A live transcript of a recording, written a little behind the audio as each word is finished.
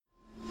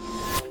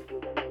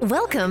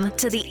Welcome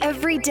to the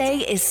Everyday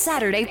is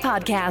Saturday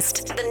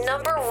podcast, the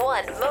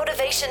 #1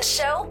 motivation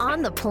show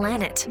on the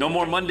planet. No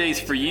more Mondays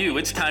for you.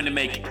 It's time to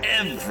make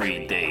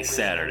every day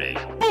Saturday.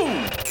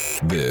 Boom!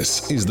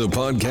 This is the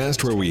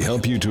podcast where we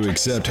help you to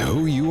accept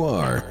who you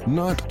are,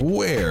 not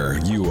where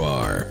you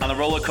are. On the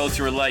roller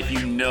coaster of life,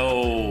 you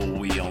know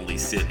we only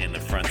sit in the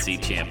front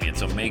seat, champion.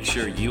 So make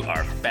sure you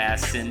are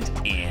fastened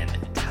in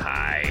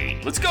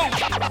tight. Let's go!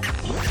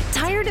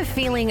 Tired of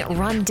feeling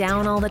run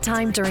down all the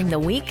time during the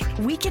week?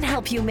 We can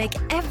help you make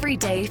every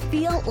day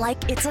feel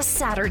like it's a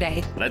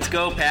Saturday. Let's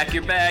go, pack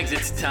your bags.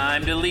 It's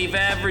time to leave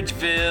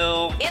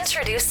Averageville.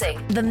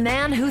 Introducing the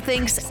man who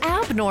thinks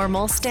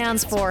abnormal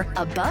stands for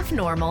above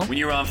normal. When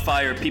you're on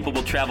fire, people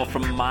will travel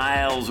from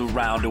miles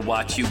around to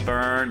watch you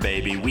burn,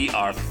 baby. We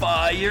are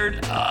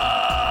fired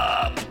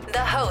up. The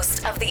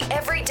host of the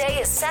Everyday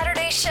is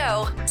Saturday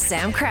show,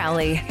 Sam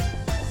Crowley.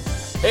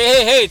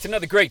 Hey, it's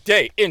another great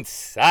day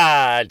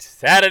inside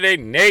Saturday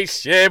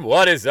Nation.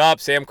 What is up?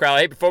 Sam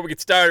Crowley. Hey, before we get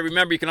started,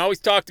 remember you can always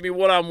talk to me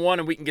one-on-one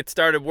and we can get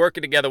started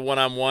working together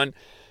one-on-one.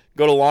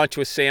 Go to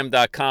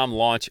launchwithsam.com,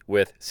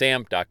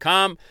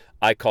 launchwithsam.com.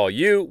 I call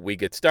you, we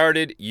get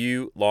started,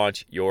 you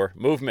launch your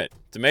movement.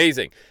 It's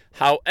amazing.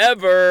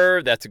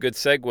 However, that's a good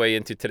segue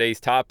into today's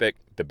topic,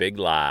 the big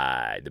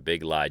lie. The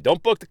big lie.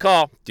 Don't book the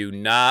call. Do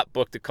not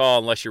book the call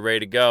unless you're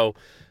ready to go.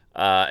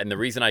 And the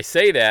reason I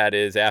say that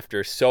is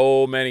after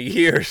so many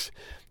years,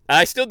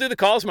 I still do the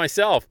calls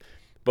myself.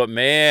 But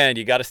man,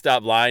 you got to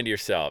stop lying to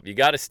yourself. You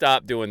got to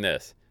stop doing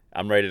this.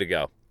 I'm ready to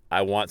go.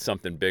 I want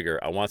something bigger.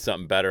 I want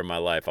something better in my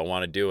life. I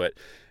want to do it.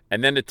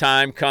 And then the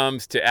time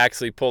comes to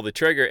actually pull the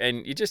trigger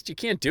and you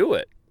can't do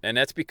it. And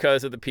that's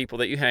because of the people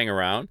that you hang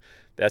around.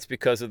 That's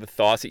because of the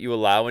thoughts that you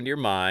allow into your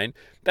mind.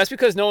 That's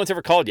because no one's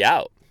ever called you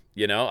out.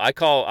 You know,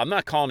 I'm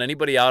not calling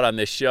anybody out on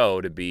this show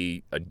to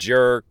be a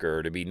jerk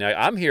or to be nice.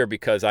 I'm here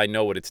because I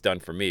know what it's done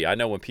for me. I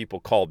know when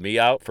people called me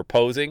out for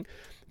posing,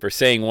 for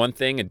saying one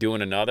thing and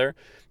doing another.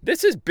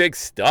 This is big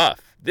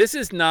stuff. This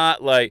is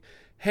not like,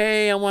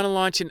 hey, I want to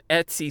launch an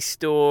Etsy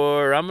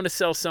store. I'm going to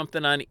sell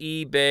something on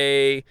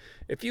eBay.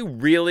 If you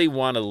really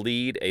want to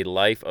lead a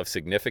life of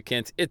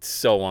significance, it's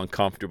so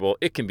uncomfortable.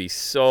 It can be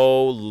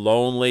so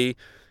lonely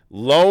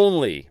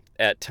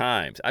at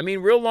times. I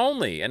mean, real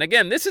lonely. And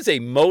again, this is a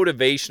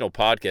motivational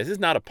podcast. This is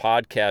not a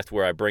podcast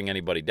where I bring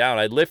anybody down.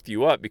 I lift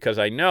you up because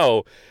I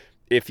know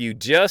if you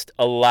just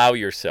allow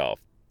yourself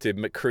to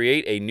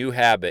create a new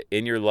habit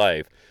in your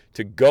life,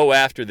 to go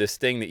after this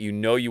thing that you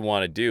know you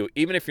want to do,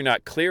 even if you're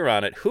not clear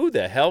on it, who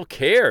the hell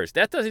cares?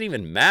 That doesn't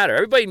even matter.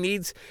 Everybody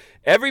needs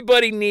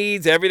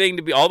everything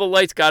to be, all the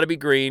lights got to be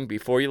green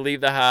before you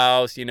leave the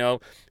house, you know.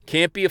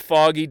 Can't be a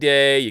foggy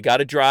day. You got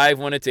to drive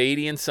when it's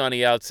 80 and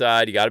sunny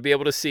outside. You got to be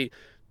able to see.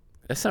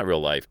 That's not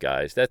real life,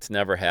 guys. That's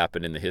never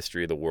happened in the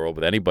history of the world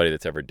with anybody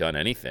that's ever done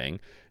anything.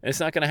 And it's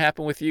not going to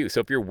happen with you.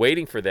 So if you're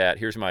waiting for that,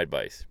 here's my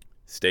advice.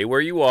 Stay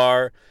where you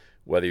are,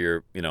 whether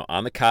you're,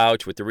 on the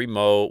couch with the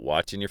remote,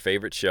 watching your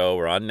favorite show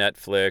or on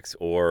Netflix,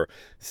 or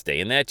stay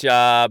in that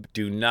job.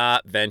 Do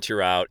not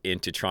venture out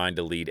into trying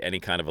to lead any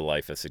kind of a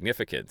life of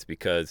significance,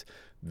 because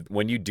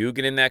when you do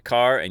get in that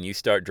car and you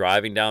start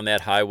driving down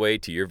that highway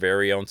to your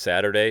very own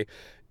Saturday,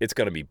 it's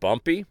going to be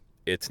bumpy.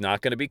 It's not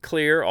going to be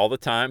clear all the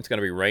time. It's going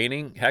to be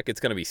raining. Heck, it's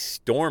going to be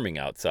storming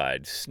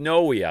outside,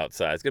 snowy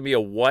outside. It's going to be a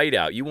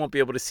whiteout. You won't be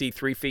able to see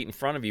 3 feet in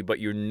front of you, but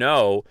you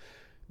know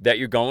that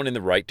you're going in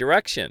the right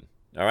direction.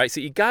 All right,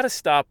 so you got to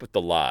stop with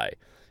the lie.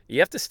 You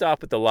have to stop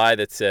with the lie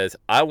that says,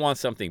 I want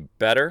something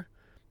better.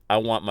 I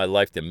want my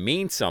life to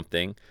mean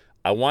something.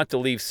 I want to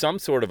leave some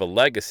sort of a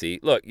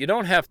legacy. Look, you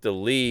don't have to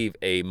leave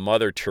a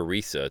Mother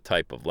Teresa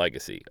type of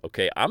legacy,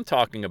 okay? I'm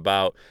talking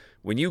about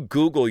when you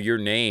Google your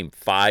name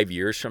 5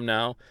 years from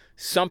now,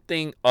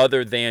 something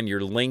other than your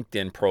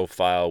LinkedIn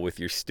profile with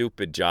your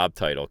stupid job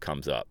title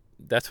comes up.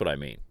 That's what I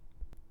mean.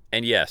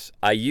 And yes,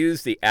 I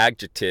use the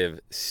adjective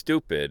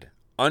stupid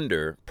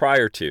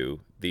prior to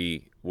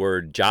the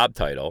word job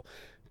title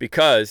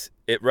because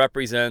it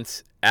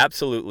represents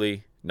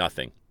absolutely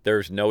nothing.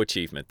 There's no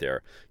achievement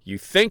there. You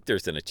think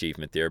there's an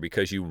achievement there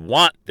because you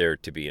want there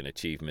to be an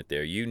achievement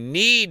there. You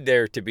need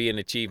there to be an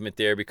achievement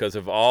there because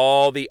of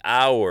all the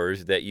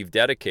hours that you've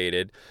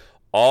dedicated,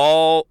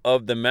 all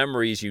of the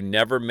memories you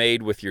never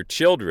made with your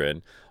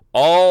children,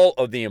 all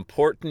of the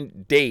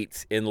important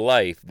dates in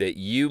life that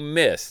you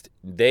missed.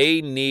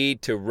 They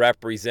need to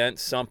represent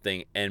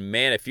something. And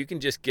man, if you can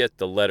just get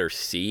the letter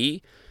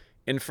C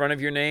in front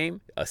of your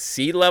name, a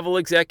C-level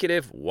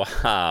executive,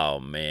 wow,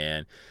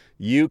 man.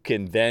 You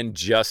can then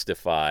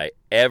justify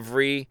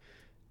every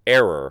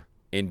error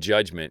in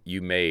judgment you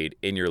made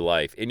in your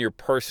life, in your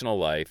personal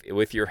life,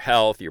 with your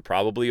health. You're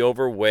probably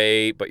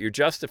overweight, but you're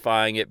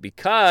justifying it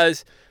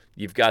because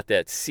you've got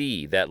that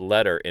C, that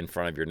letter in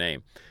front of your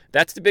name.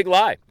 That's the big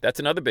lie. That's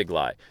another big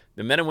lie.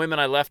 The men and women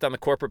I left on the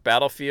corporate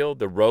battlefield,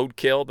 the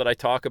roadkill that I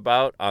talk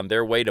about on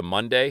their way to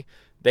Monday,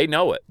 they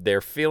know it.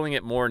 They're feeling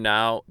it more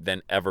now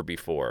than ever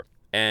before.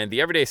 And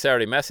the Everyday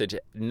Saturday message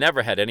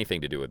never had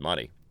anything to do with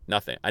money.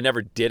 Nothing. I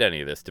never did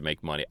any of this to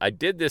make money. I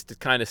did this to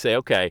kind of say,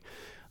 okay,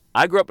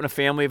 I grew up in a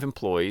family of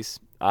employees.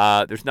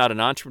 There's not an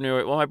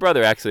entrepreneur. Well, my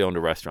brother actually owned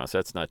a restaurant, so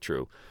that's not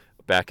true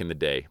back in the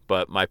day.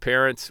 But my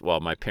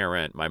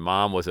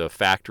mom was a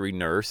factory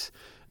nurse.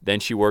 Then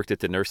she worked at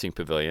the nursing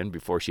pavilion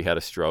before she had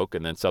a stroke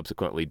and then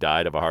subsequently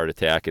died of a heart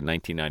attack in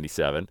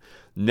 1997.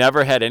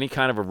 Never had any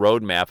kind of a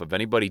roadmap of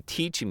anybody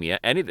teaching me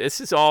any.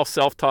 This is all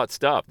self-taught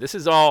stuff. This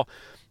is all,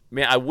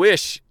 man, I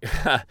wish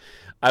I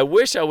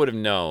would have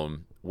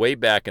known way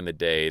back in the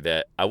day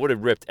that I would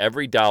have ripped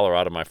every dollar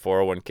out of my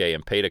 401k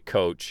and paid a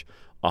coach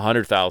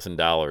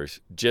 $100,000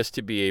 just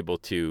to be able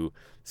to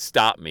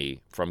stop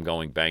me from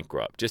going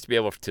bankrupt, just to be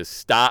able to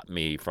stop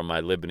me from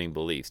my limiting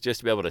beliefs, just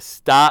to be able to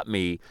stop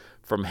me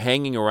from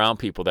hanging around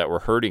people that were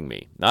hurting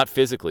me, not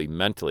physically,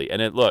 mentally.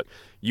 And look,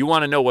 you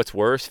want to know what's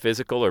worse,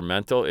 physical or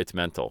mental? It's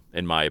mental,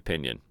 in my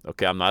opinion.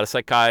 Okay, I'm not a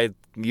psychiatrist.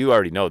 You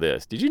already know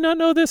this. Did you not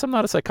know this? I'm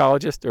not a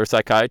psychologist or a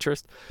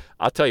psychiatrist.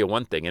 I'll tell you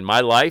one thing. In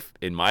my life,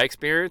 in my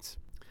experience,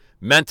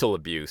 mental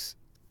abuse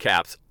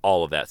caps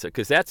all of that. So,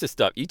 because that's the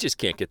stuff, you just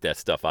can't get that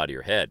stuff out of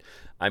your head.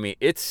 I mean,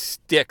 it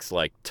sticks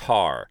like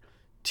tar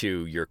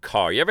to your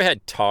car. You ever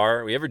had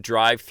tar? You ever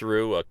drive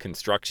through a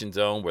construction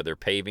zone where they're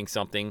paving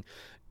something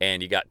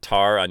and you got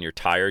tar on your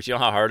tires? You know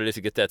how hard it is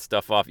to get that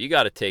stuff off? You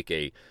got to take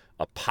a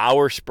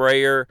power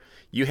sprayer.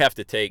 You have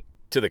to take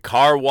to the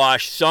car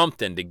wash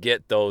something to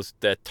get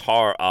that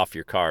tar off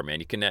your car,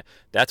 man.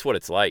 That's what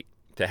it's like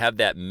to have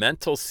that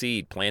mental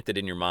seed planted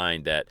in your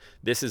mind that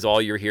this is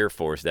all you're here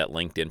for, is that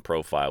LinkedIn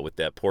profile with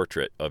that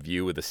portrait of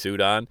you with a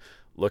suit on,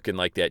 looking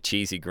like that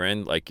cheesy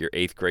grin, like your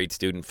 8th grade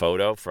student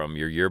photo from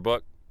your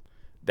yearbook.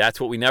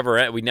 That's what we never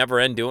end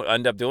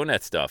up doing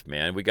that stuff,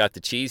 man. We got the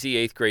cheesy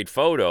 8th grade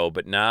photo,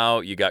 but now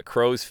you got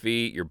crow's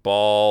feet, you're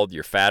bald,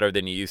 you're fatter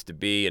than you used to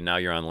be, and now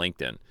you're on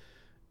LinkedIn.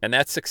 And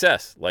that's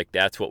success. Like,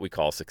 that's what we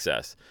call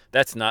success.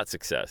 That's not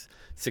success.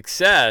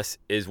 Success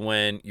is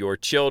when your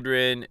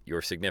children,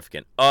 your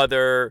significant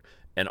other,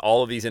 and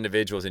all of these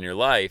individuals in your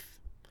life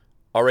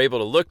are able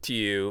to look to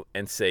you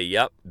and say,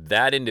 yep,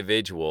 that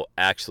individual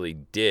actually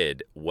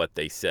did what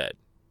they said.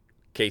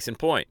 Case in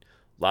point,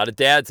 a lot of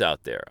dads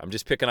out there. I'm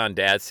just picking on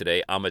dads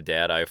today. I'm a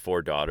dad. I have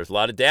 4 daughters. A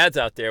lot of dads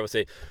out there will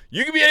say,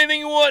 you can be anything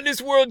you want in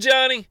this world,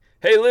 Johnny.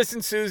 Hey,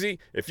 listen, Susie,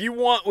 if you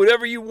want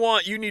whatever you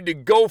want, you need to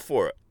go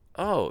for it.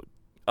 Oh,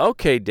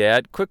 okay,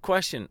 Dad. Quick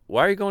question.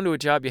 Why are you going to a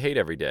job you hate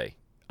every day?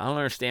 I don't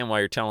understand why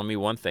you're telling me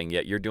one thing,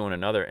 yet you're doing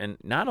another. And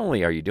not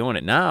only are you doing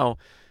it now,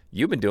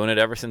 you've been doing it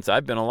ever since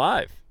I've been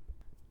alive.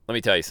 Let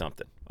me tell you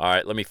something. All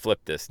right, let me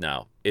flip this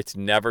now. It's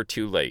never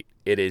too late.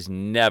 It is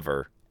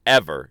never,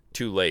 ever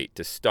too late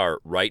to start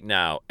right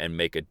now and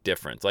make a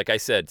difference. Like I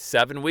said,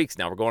 7 weeks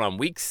now. We're going on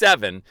week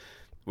 7.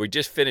 We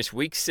just finished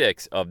week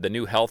 6 of the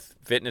new health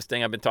fitness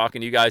thing I've been talking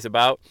to you guys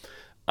about.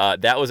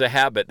 That was a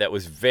habit that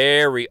was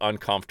very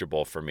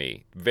uncomfortable for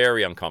me.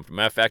 Very uncomfortable.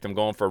 Matter of fact, I'm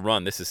going for a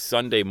run. This is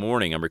Sunday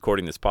morning. I'm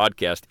recording this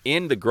podcast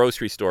in the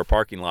grocery store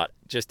parking lot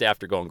just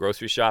after going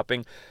grocery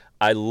shopping.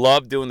 I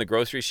love doing the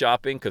grocery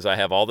shopping because I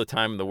have all the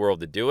time in the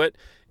world to do it.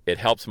 It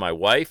helps my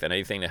wife, and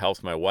anything that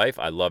helps my wife,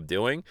 I love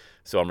doing.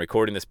 So I'm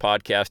recording this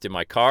podcast in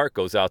my car. It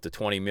goes out to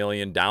 20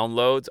 million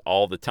downloads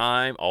all the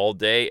time, all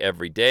day,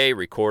 every day.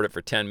 Record it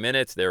for 10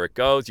 minutes. There it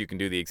goes. You can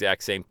do the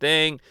exact same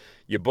thing.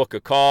 You book a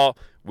call.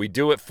 We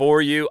do it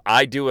for you.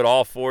 I do it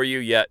all for you.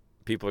 Yet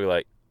people are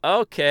like,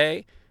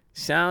 okay,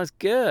 sounds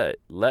good.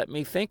 Let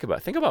me think about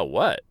it. Think about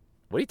what?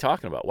 What are you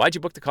talking about? Why'd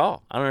you book the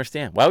call? I don't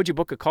understand. Why would you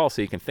book a call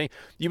so you can think?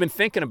 You've been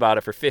thinking about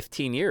it for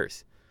 15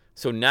 years.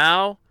 So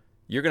now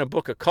you're going to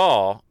book a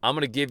call. I'm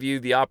going to give you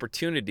the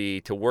opportunity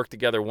to work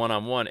together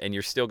one-on-one, and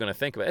you're still going to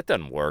think about it. It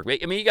doesn't work.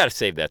 I mean, you got to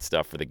save that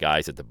stuff for the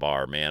guys at the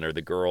bar, man, or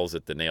the girls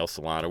at the nail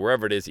salon, or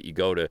wherever it is that you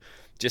go to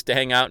just to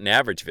hang out in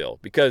Averageville.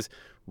 Because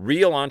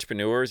real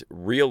entrepreneurs,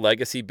 real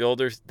legacy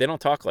builders, they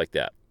don't talk like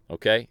that,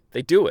 okay?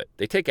 They do it.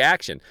 They take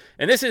action.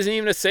 And this isn't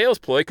even a sales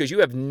ploy because you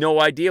have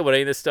no idea what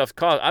any of this stuff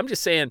costs. I'm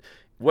just saying,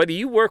 whether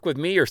you work with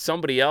me or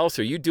somebody else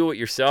or you do it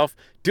yourself,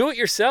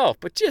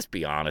 but just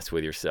be honest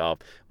with yourself.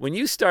 When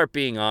you start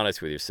being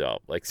honest with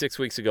yourself, like 6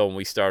 weeks ago when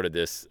we started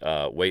this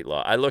weight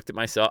loss, I looked at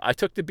myself. I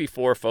took the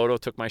before photo,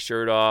 took my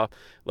shirt off,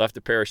 left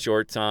a pair of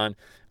shorts on.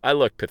 I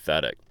looked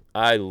pathetic.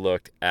 I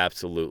looked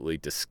absolutely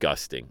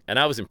disgusting, and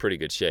I was in pretty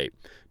good shape.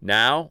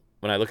 Now,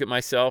 when I look at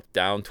myself,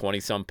 down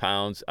 20-some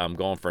pounds, I'm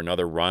going for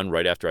another run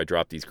right after I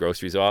drop these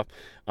groceries off.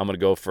 I'm going to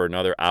go for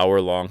another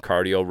hour-long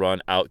cardio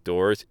run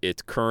outdoors.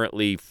 It's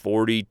currently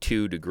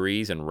 42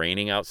 degrees and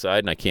raining outside,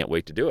 and I can't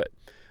wait to do it.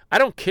 I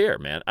don't care,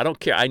 man. I don't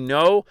care. I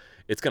know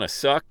it's going to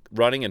suck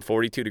running in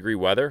 42-degree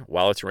weather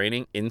while it's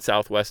raining in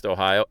Southwest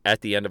Ohio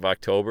at the end of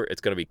October.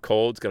 It's going to be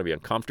cold. It's going to be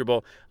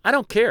uncomfortable. I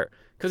don't care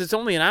because it's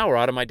only an hour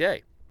out of my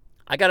day.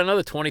 I got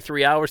another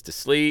 23 hours to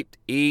sleep,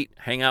 eat,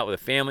 hang out with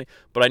a family,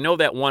 but I know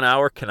that 1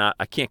 hour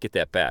I can't get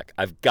that back.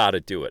 I've got to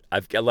do it.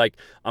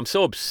 I'm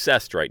so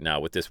obsessed right now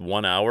with this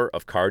 1 hour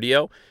of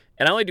cardio,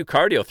 and I only do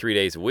cardio 3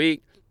 days a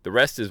week. The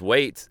rest is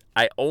weights.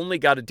 I only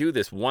got to do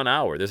this 1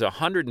 hour. There's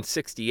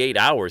 168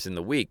 hours in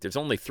the week. There's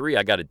only 3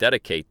 I got to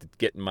dedicate to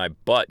getting my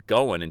butt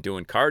going and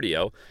doing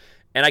cardio,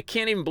 and I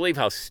can't even believe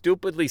how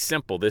stupidly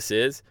simple this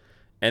is.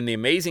 And the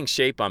amazing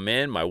shape I'm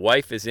in, my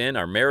wife is in,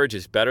 our marriage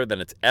is better than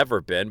it's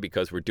ever been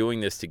because we're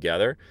doing this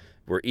together.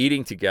 We're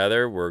eating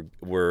together.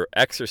 We're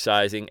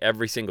exercising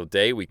every single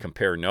day. We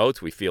compare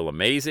notes. We feel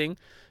amazing.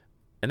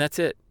 And that's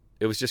it.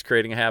 It was just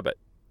creating a habit.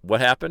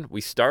 What happened?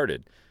 We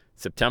started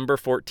September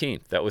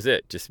 14th. That was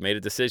it. Just made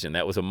a decision.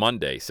 That was a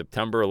Monday.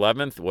 September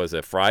 11th was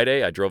a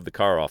Friday. I drove the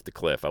car off the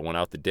cliff. I went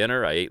out to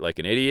dinner. I ate like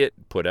an idiot,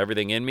 put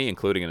everything in me,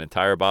 including an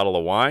entire bottle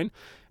of wine.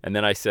 And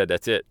then I said,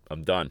 that's it.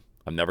 I'm done.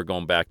 I'm never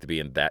going back to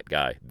being that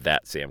guy,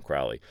 that Sam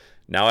Crowley.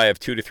 Now I have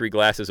 2 to 3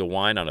 glasses of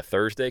wine on a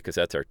Thursday because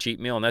that's our cheat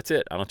meal, and that's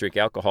it. I don't drink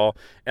alcohol,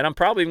 and I'm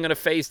probably even going to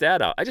phase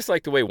that out. I just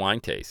like the way wine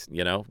tastes,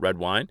 red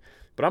wine,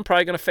 but I'm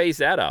probably going to phase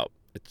that out.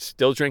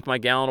 Still drink my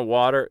gallon of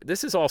water.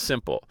 This is all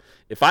simple.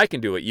 If I can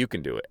do it, you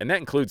can do it, and that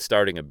includes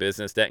starting a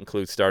business. That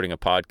includes starting a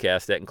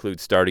podcast. That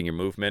includes starting your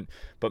movement.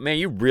 But, man,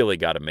 you really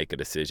got to make a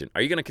decision.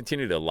 Are you going to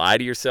continue to lie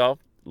to yourself?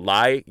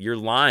 You're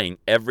lying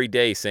every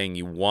day saying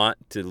you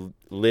want to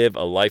live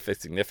a life of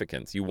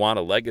significance. You want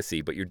a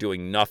legacy, but you're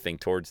doing nothing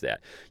towards that.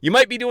 You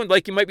might be listening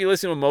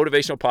to a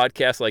motivational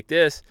podcast like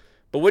this,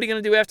 but what are you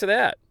going to do after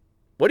that?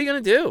 What are you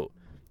going to do?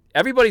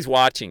 Everybody's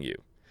watching you.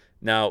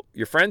 Now,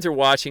 your friends are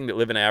watching that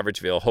live in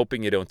Averageville,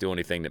 hoping you don't do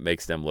anything that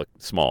makes them look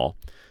small.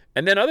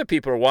 And then other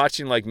people are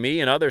watching like me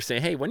and others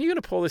saying, hey, when are you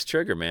going to pull this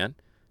trigger, man?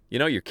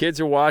 Your kids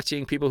are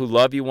watching. People who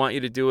love you want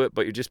you to do it,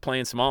 but you're just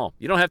playing small.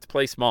 You don't have to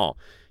play small.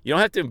 You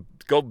don't have to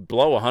go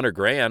blow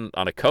 $100,000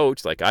 on a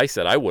coach like I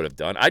said I would have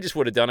done. I just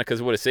would have done it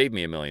because it would have saved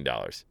me $1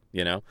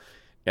 million,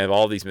 and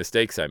all these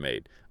mistakes I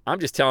made. I'm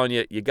just telling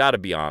you, you got to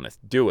be honest.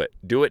 Do it.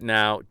 Do it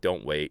now.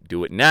 Don't wait.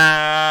 Do it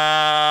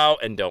now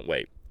and don't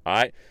wait. All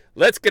right?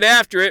 Let's get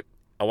after it.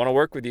 I want to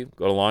work with you.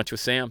 Go to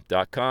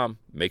launchwithsam.com.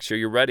 Make sure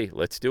you're ready.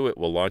 Let's do it.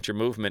 We'll launch your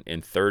movement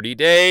in 30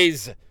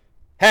 days.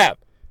 Have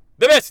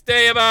the best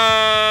day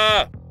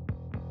ever!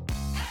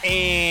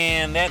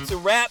 And that's a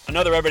wrap.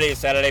 Another Everyday is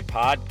Saturday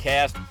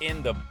podcast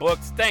in the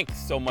books. Thanks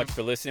so much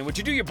for listening. Would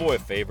you do your boy a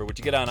favor? Would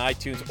you get on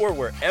iTunes or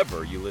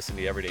wherever you listen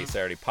to the Everyday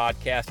Saturday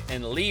podcast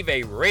and leave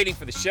a rating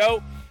for the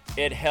show?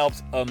 It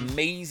helps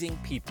amazing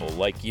people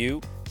like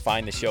you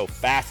find the show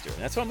faster. And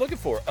that's what I'm looking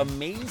for,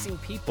 amazing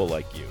people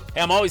like you. Hey,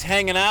 I'm always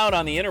hanging out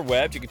on the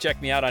interwebs. You can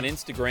check me out on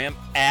Instagram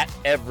at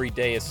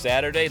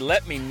EverydayIsSaturday.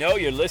 Let me know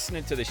you're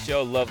listening to the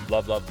show.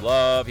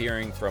 Love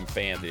hearing from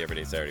fans of the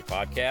Everyday Saturday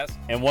podcast.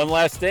 And one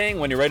last thing,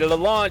 when you're ready to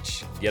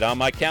launch, get on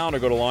my calendar,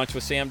 go to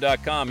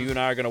launchwithsam.com. You and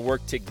I are going to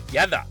work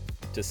together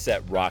to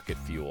set rocket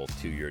fuel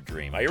to your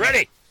dream. Are you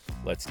ready?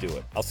 Let's do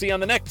it. I'll see you on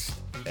the next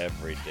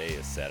Everyday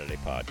is Saturday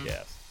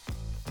podcast.